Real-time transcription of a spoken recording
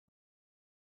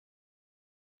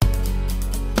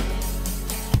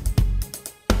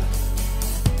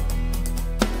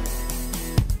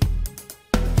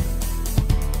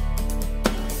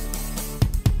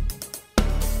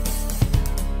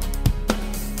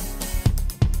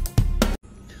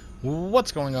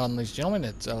What's going on, ladies and gentlemen?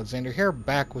 It's Alexander here,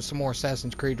 back with some more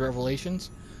Assassin's Creed Revelations.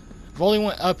 I've only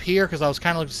went up here because I was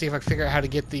kind of looking to see if I could figure out how to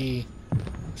get the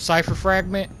cipher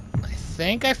fragment. I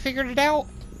think I figured it out.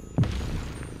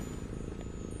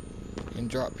 And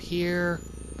drop here.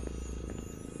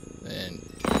 And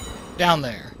down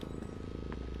there.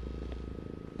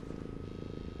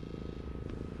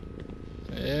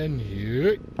 And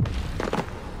here.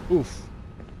 Oof.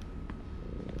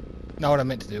 Not what I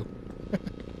meant to do.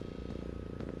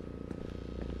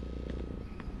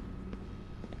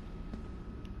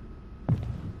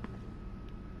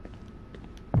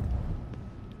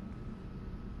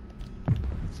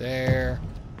 There.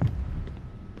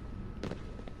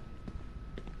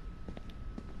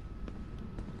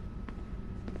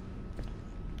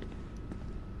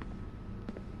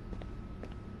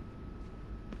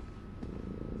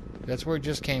 That's where it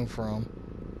just came from.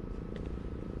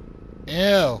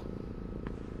 Ew.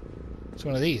 It's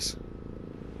one of these.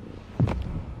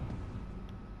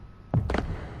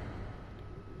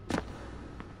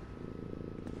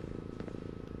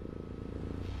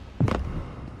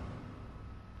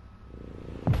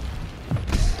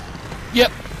 Yep,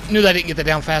 knew that I didn't get that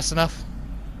down fast enough.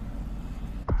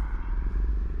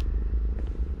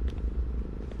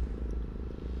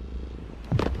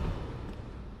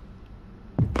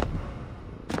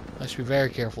 I should be very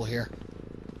careful here.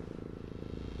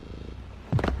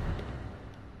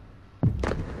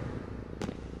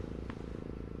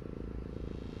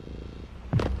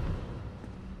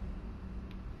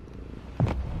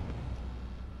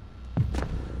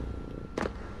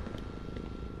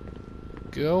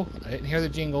 Go. I didn't hear the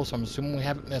jingle, so I'm assuming we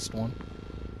haven't missed one.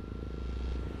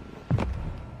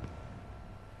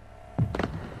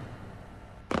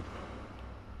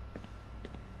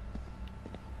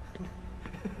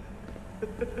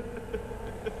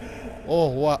 Oh,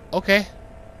 what? Okay.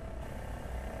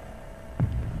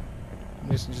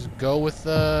 Just go with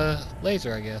the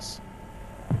laser, I guess.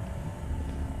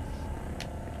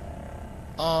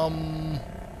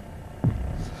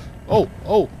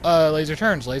 Laser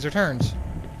turns, laser turns.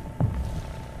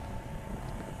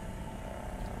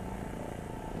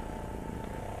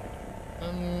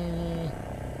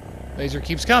 Laser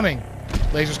keeps coming.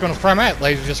 Laser's gonna fry my ass.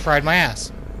 Laser just fried my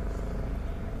ass.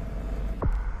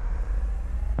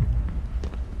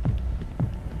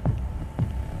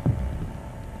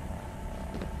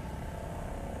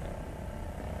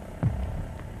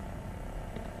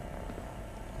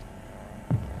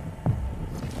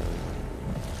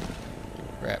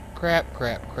 Crap,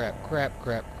 crap, crap, crap,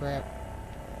 crap, crap.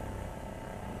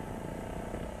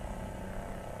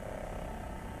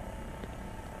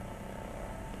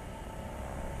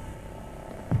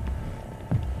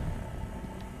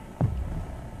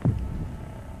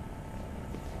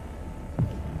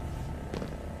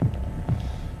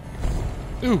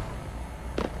 Ooh.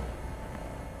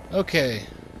 Okay.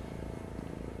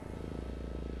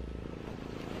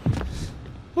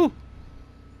 Whew.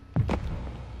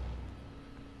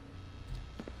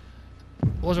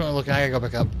 Wasn't really looking. I gotta go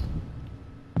back up.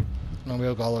 No,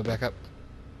 we'll go all the way back up.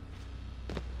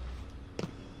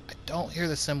 I don't hear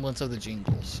the semblance of the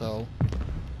jingle, so.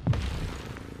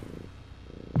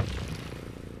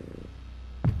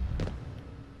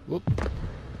 Whoop.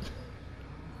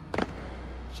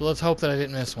 So let's hope that I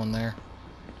didn't miss one there.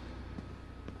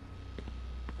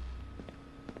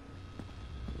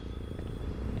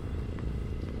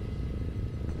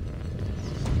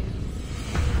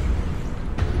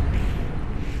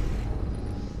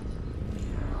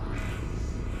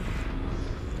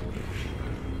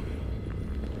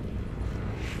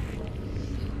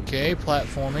 Okay,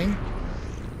 platforming.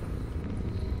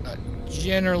 Not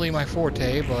generally my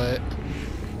forte, but...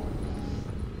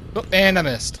 Oh, and I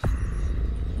missed.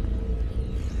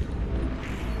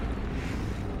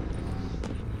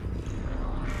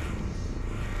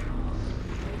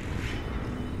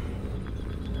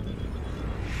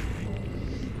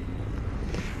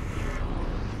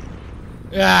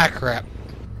 Ah, crap.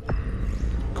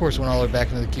 Of course, went all the way back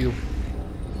into the cube.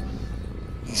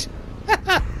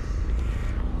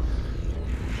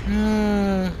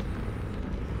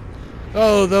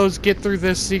 Oh, those get through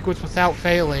this sequence without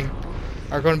failing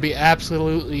are going to be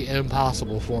absolutely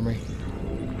impossible for me.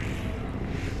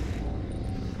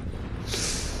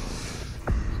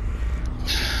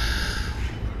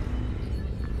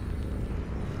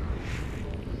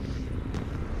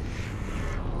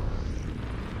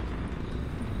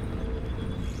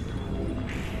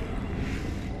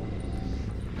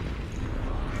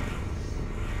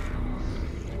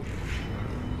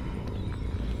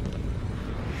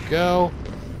 Go.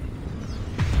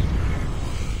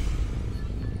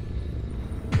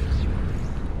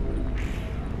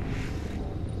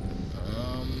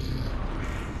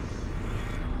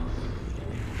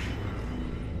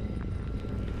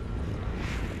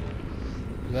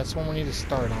 That's one we need to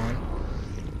start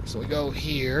on. So we go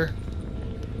here.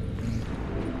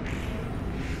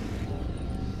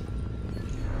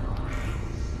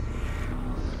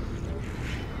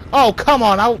 Oh, come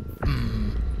on!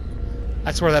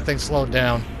 I swear that thing slowed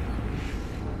down.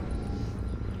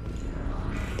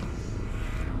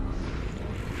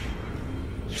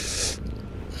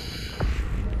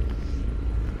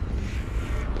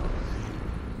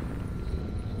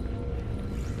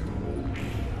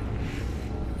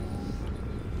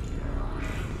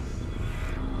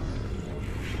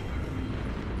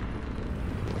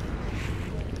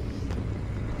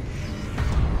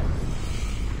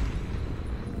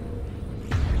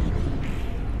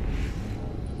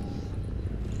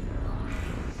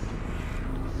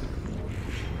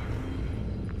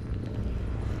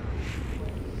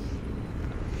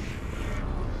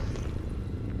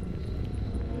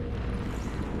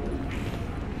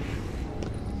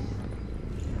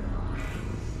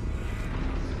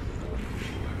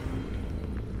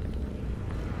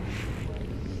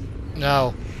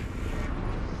 No.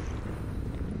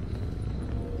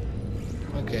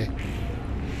 Okay.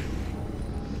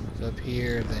 It's up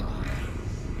here, then here.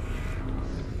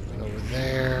 Over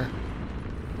there.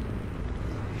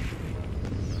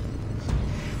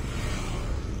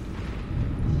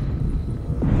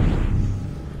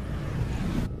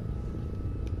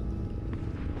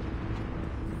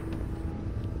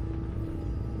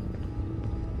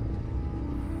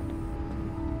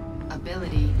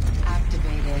 Ability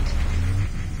activated.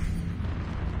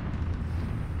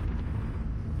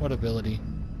 What ability?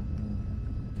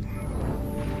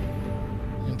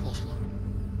 Impulse.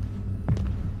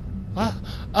 Ah!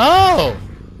 Oh!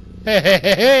 Hey, hey,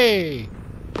 hey, hey!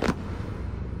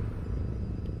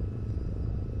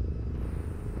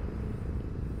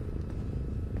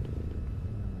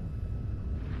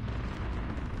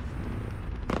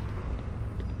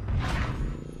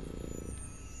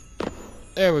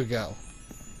 There we go.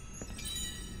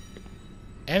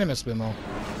 Animus memo.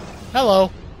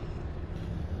 Hello.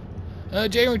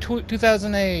 January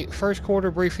 2008, first quarter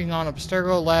briefing on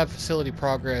Abstergo lab facility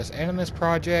progress. Animus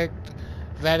project,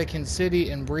 Vatican City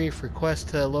in brief, request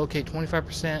to allocate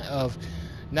 25% of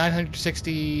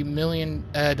 $960 million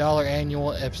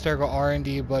annual Abstergo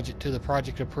R&D budget to the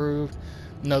project approved.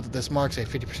 Note that this marks a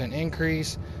 50%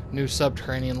 increase. New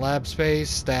subterranean lab space,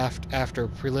 staffed after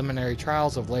preliminary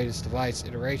trials of latest device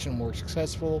iteration were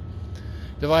successful.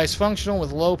 Device functional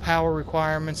with low power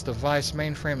requirements. Device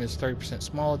mainframe is 30%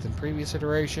 smaller than previous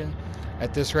iteration.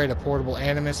 At this rate, a portable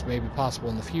Animus may be possible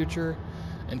in the future.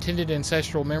 Intended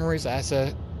ancestral memories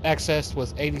accessed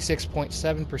with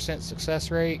 86.7%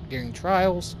 success rate during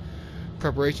trials.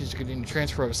 Preparations to continue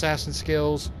transfer of assassin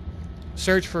skills.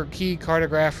 Search for key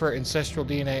cartographer ancestral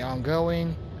DNA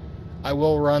ongoing. I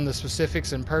will run the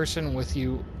specifics in person with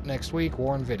you next week,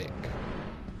 Warren Vidic.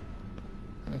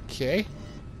 Okay.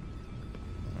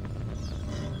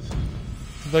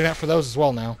 Looking out for those as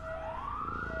well now.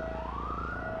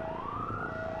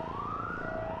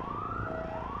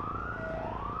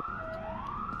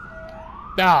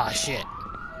 Ah, shit.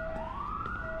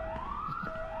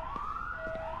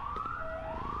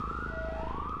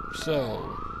 So,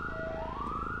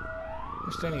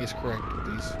 understanding is correct with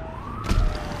these.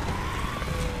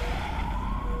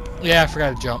 Yeah, I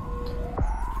forgot to jump.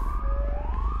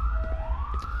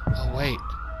 Oh, wait.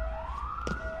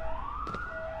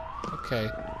 Okay.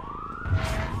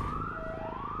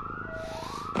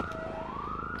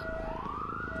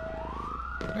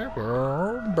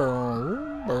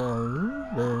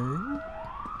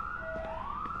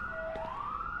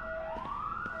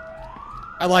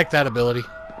 I like that ability.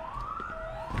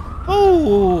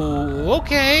 Oh,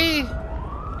 okay.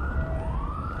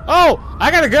 Oh, I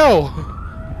gotta go.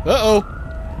 Uh-oh.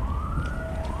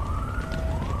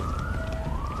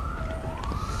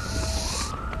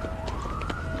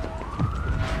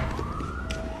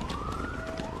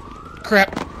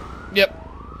 Crap. Yep.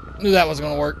 Knew that wasn't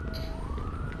gonna work.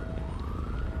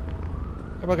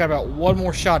 I've got about one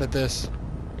more shot at this.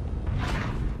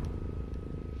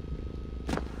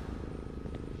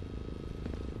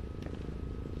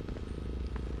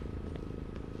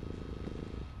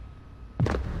 I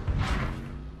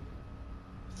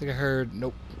think I heard...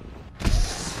 Nope.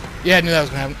 Yeah, I knew that was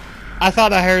gonna happen. I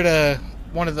thought I heard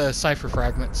one of the cipher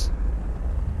fragments.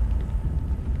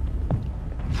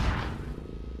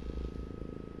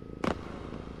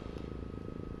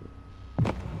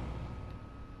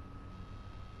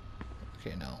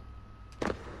 Okay, no.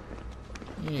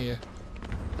 Yeah.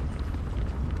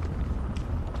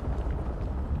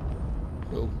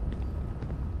 Oh.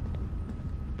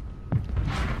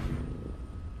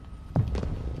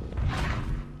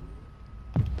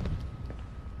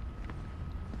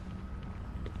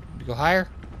 To go higher?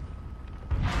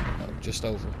 No, just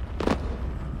over.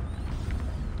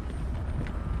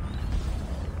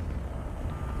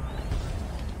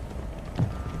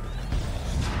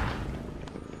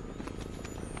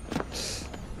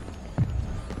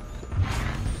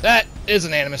 That is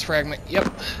an Animus fragment.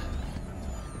 Yep.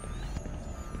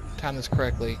 Time this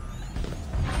correctly.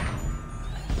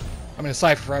 I'm in a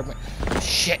cipher fragment.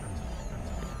 Shit.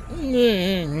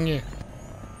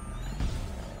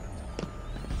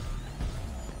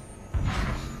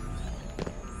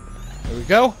 There we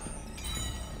go.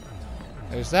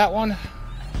 There's that one.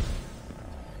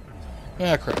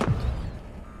 Ah, crap.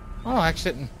 Oh, I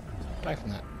actually didn't die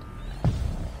from that.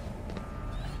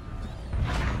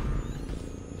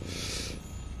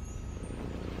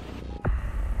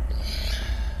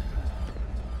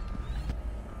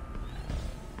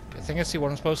 I think I see what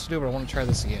I'm supposed to do, but I want to try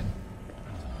this again.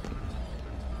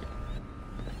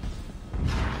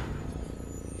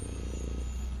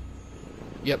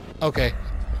 Yep, okay.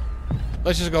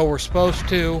 Let's just go where we're supposed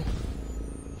to.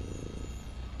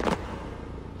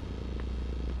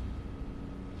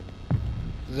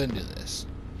 Then do this.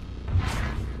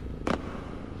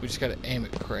 We just gotta aim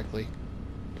it correctly.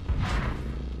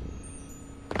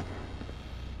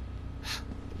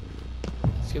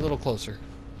 Let's get a little closer.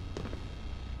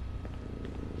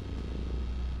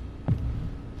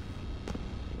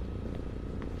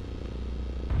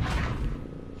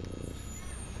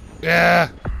 Yeah.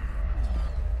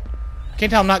 Can't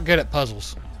tell I'm not good at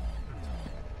puzzles.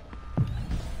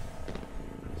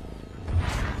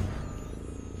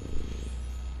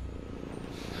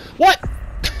 What?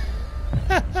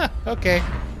 Okay.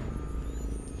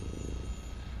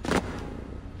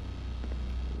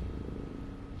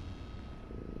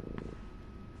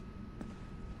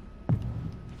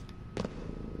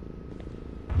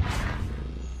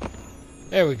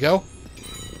 There we go.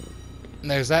 And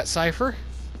there's that cipher.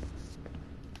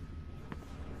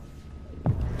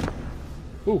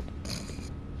 Ooh.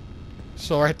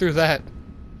 So right through that.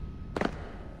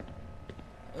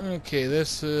 Okay,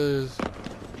 this is...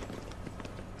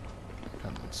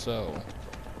 So,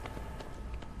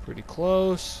 pretty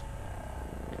close.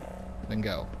 Then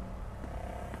go.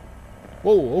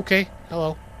 Whoa, okay.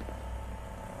 Hello.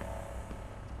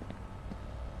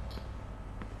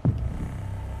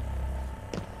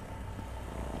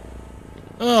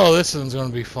 Oh, this one's gonna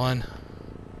be fun.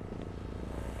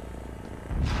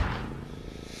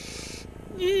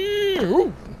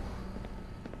 Ooh.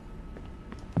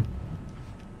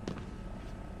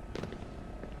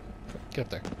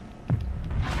 Get there.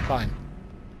 Fine.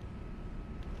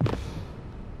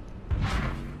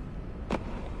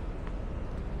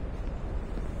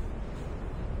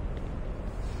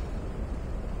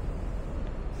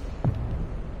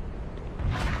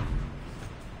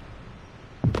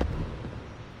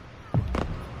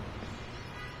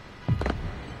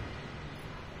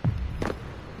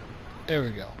 There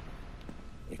we go.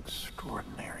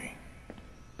 Extraordinary.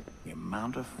 The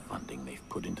amount of funding they've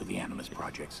put into the Animus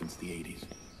project since the 80s.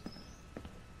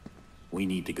 We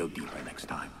need to go deeper next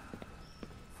time.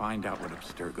 Find out what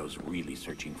Abstergo's really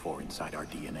searching for inside our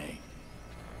DNA.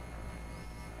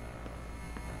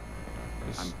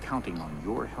 I'm counting on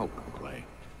your help, Clay.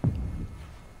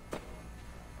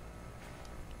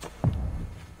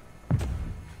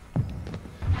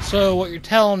 So what you're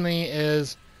telling me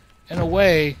is, in a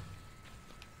way,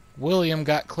 William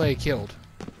got Clay killed.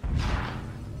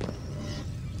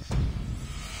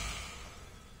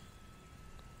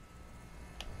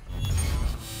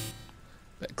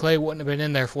 That Clay wouldn't have been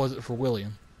in there if it wasn't for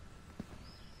William.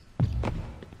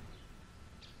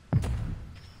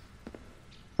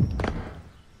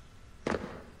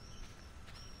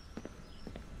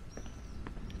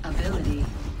 Ability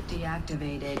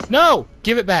deactivated. No!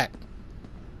 Give it back.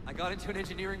 I got into an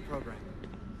engineering program.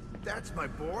 That's my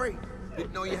boy.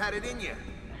 Didn't know you had it in you.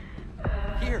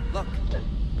 Here, look.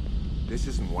 This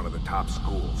isn't one of the top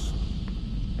schools.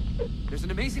 There's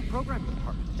an amazing programming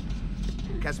department.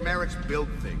 Casmerics build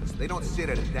things. They don't sit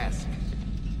at a desk.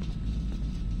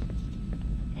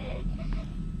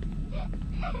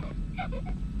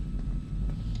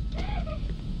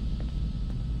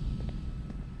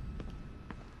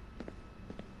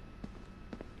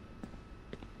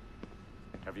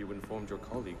 Have you informed your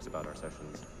colleagues about our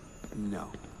sessions?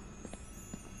 No.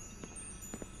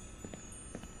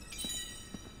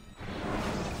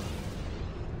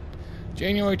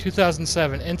 January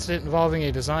 2007, incident involving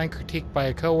a design critique by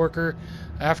a coworker.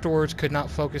 Afterwards, could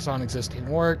not focus on existing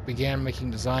work. Began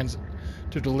making designs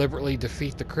to deliberately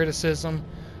defeat the criticism.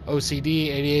 OCD,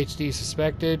 ADHD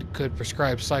suspected. Could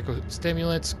prescribe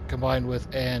psychostimulants combined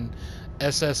with an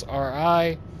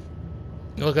SSRI.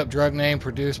 Look up drug name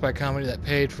produced by company that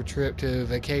paid for trip to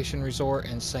vacation resort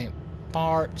in St.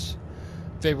 Bart's.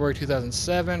 February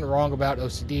 2007. Wrong about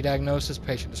OCD diagnosis.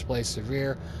 Patient displays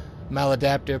severe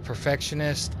maladaptive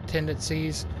perfectionist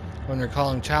tendencies. When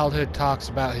recalling childhood, talks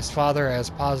about his father as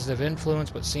positive influence,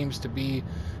 but seems to be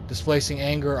displacing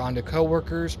anger onto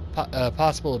coworkers.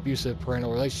 Possible abusive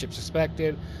parental relationship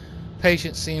suspected.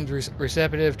 Patient seems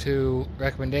receptive to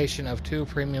recommendation of 2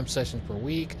 premium sessions per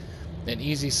week. An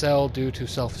easy sell due to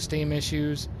self-esteem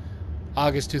issues.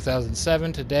 August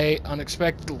 2007. Today,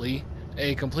 unexpectedly,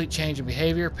 a complete change in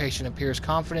behavior. Patient appears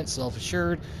confident,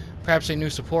 self-assured. Perhaps a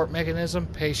new support mechanism.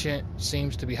 Patient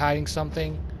seems to be hiding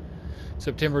something.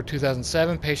 September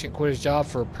 2007. Patient quit his job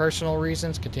for personal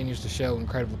reasons. Continues to show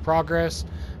incredible progress.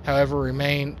 However,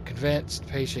 remain convinced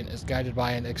patient is guided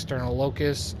by an external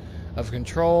locus of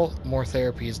control. More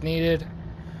therapy is needed.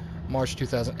 March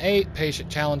 2008. Patient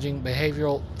challenging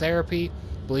behavioral therapy.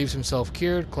 Believes himself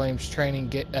cured. Claims training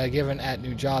given at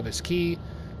new job is key.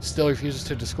 Still refuses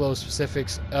to disclose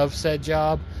specifics of said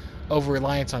job.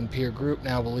 Over-reliance on peer group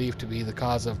now believed to be the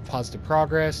cause of positive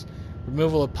progress.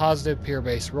 Removal of positive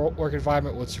peer-based work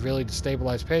environment would severely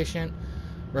destabilize patient.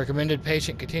 Recommended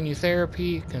patient continue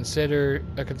therapy. Concerned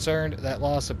that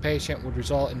loss of patient would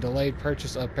result in delayed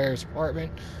purchase of Paris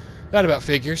apartment. That about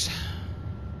figures.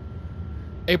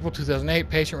 April 2008.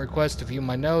 Patient requests to view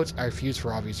my notes. I refuse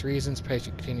for obvious reasons.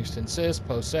 Patient continues to insist.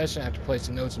 Post-session, after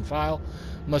placing notes in file,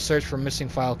 must search for missing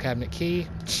file cabinet key.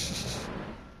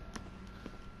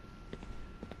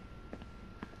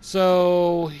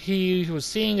 So he was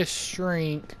seeing a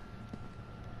shrink.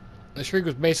 The shrink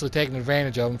was basically taking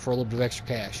advantage of him for a little bit of extra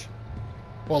cash.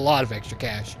 Well, a lot of extra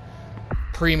cash.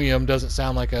 Premium doesn't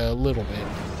sound like a little bit.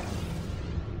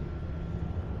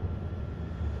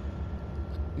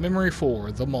 Memory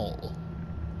 4, The Mole.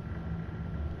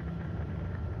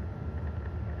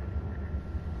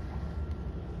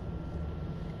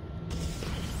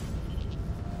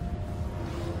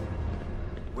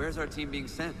 Where's our team being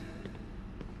sent?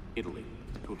 Italy,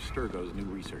 to Abstergo's new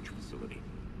research facility.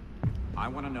 I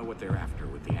want to know what they're after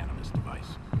with the Animus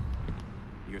device.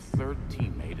 Your third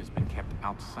teammate has been kept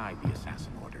outside the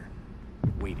assassin order,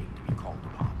 waiting to be called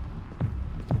upon.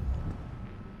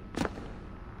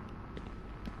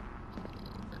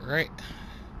 Right.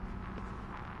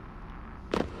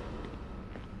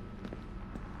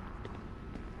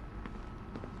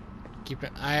 Keep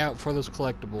an eye out for those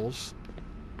collectibles.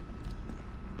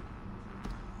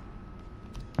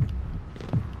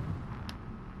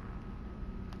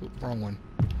 Oop, wrong one.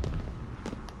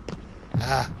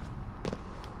 Ah.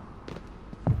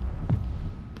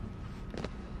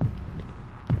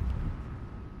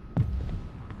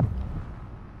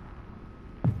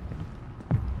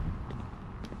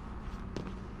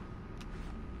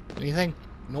 Anything?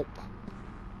 Nope.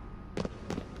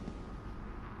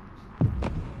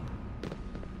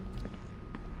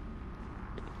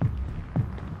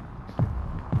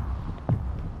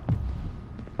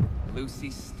 Lucy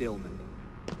Stillman.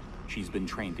 She's been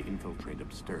trained to infiltrate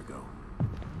Abstergo.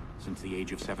 Since the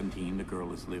age of 17, the girl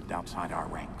has lived outside our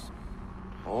ranks.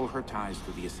 All her ties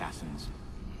to the assassins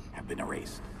have been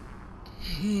erased.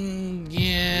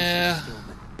 Yeah. Lucy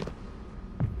Stillman.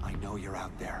 I know you're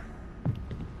out there.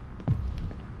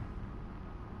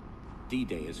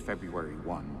 D-Day is February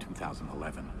 1,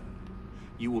 2011.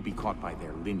 You will be caught by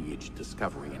their Lineage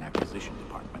Discovery and Acquisition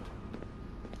Department.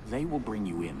 They will bring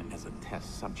you in as a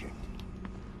test subject.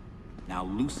 Now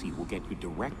Lucy will get you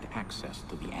direct access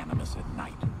to the Animus at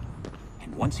night.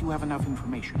 And once you have enough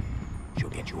information, she'll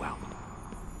get you out.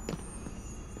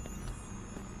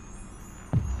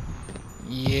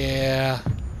 Yeah.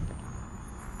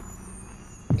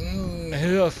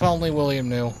 If only William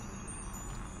knew.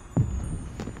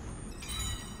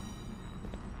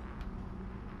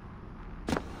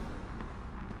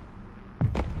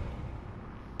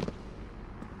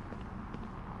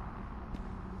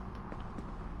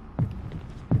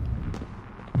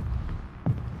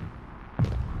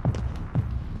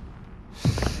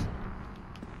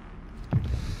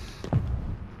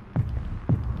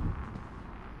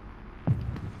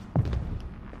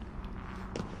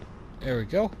 There we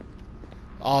go.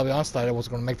 I'll be honest, I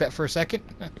wasn't going to make that for a second.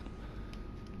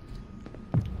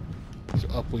 So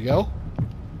up we go.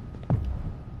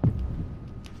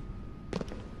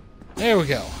 There we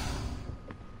go.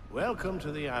 Welcome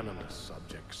to the Animus,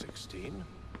 Subject 16.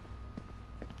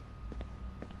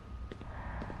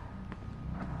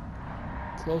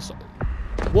 Close.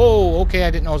 Whoa, okay,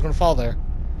 I didn't know I was going to fall there.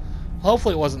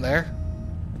 Hopefully it wasn't there.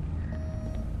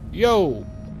 Yo!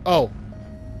 Oh.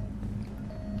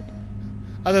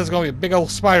 I thought there was going to be a big old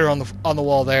spider on the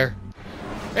wall there.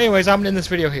 Anyways, I'm ending this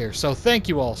video here. So thank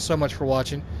you all so much for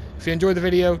watching. If you enjoyed the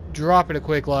video, drop it a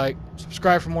quick like,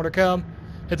 subscribe for more to come,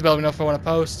 hit the bell to be notified when I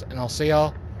post, and I'll see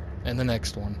y'all in the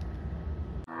next one.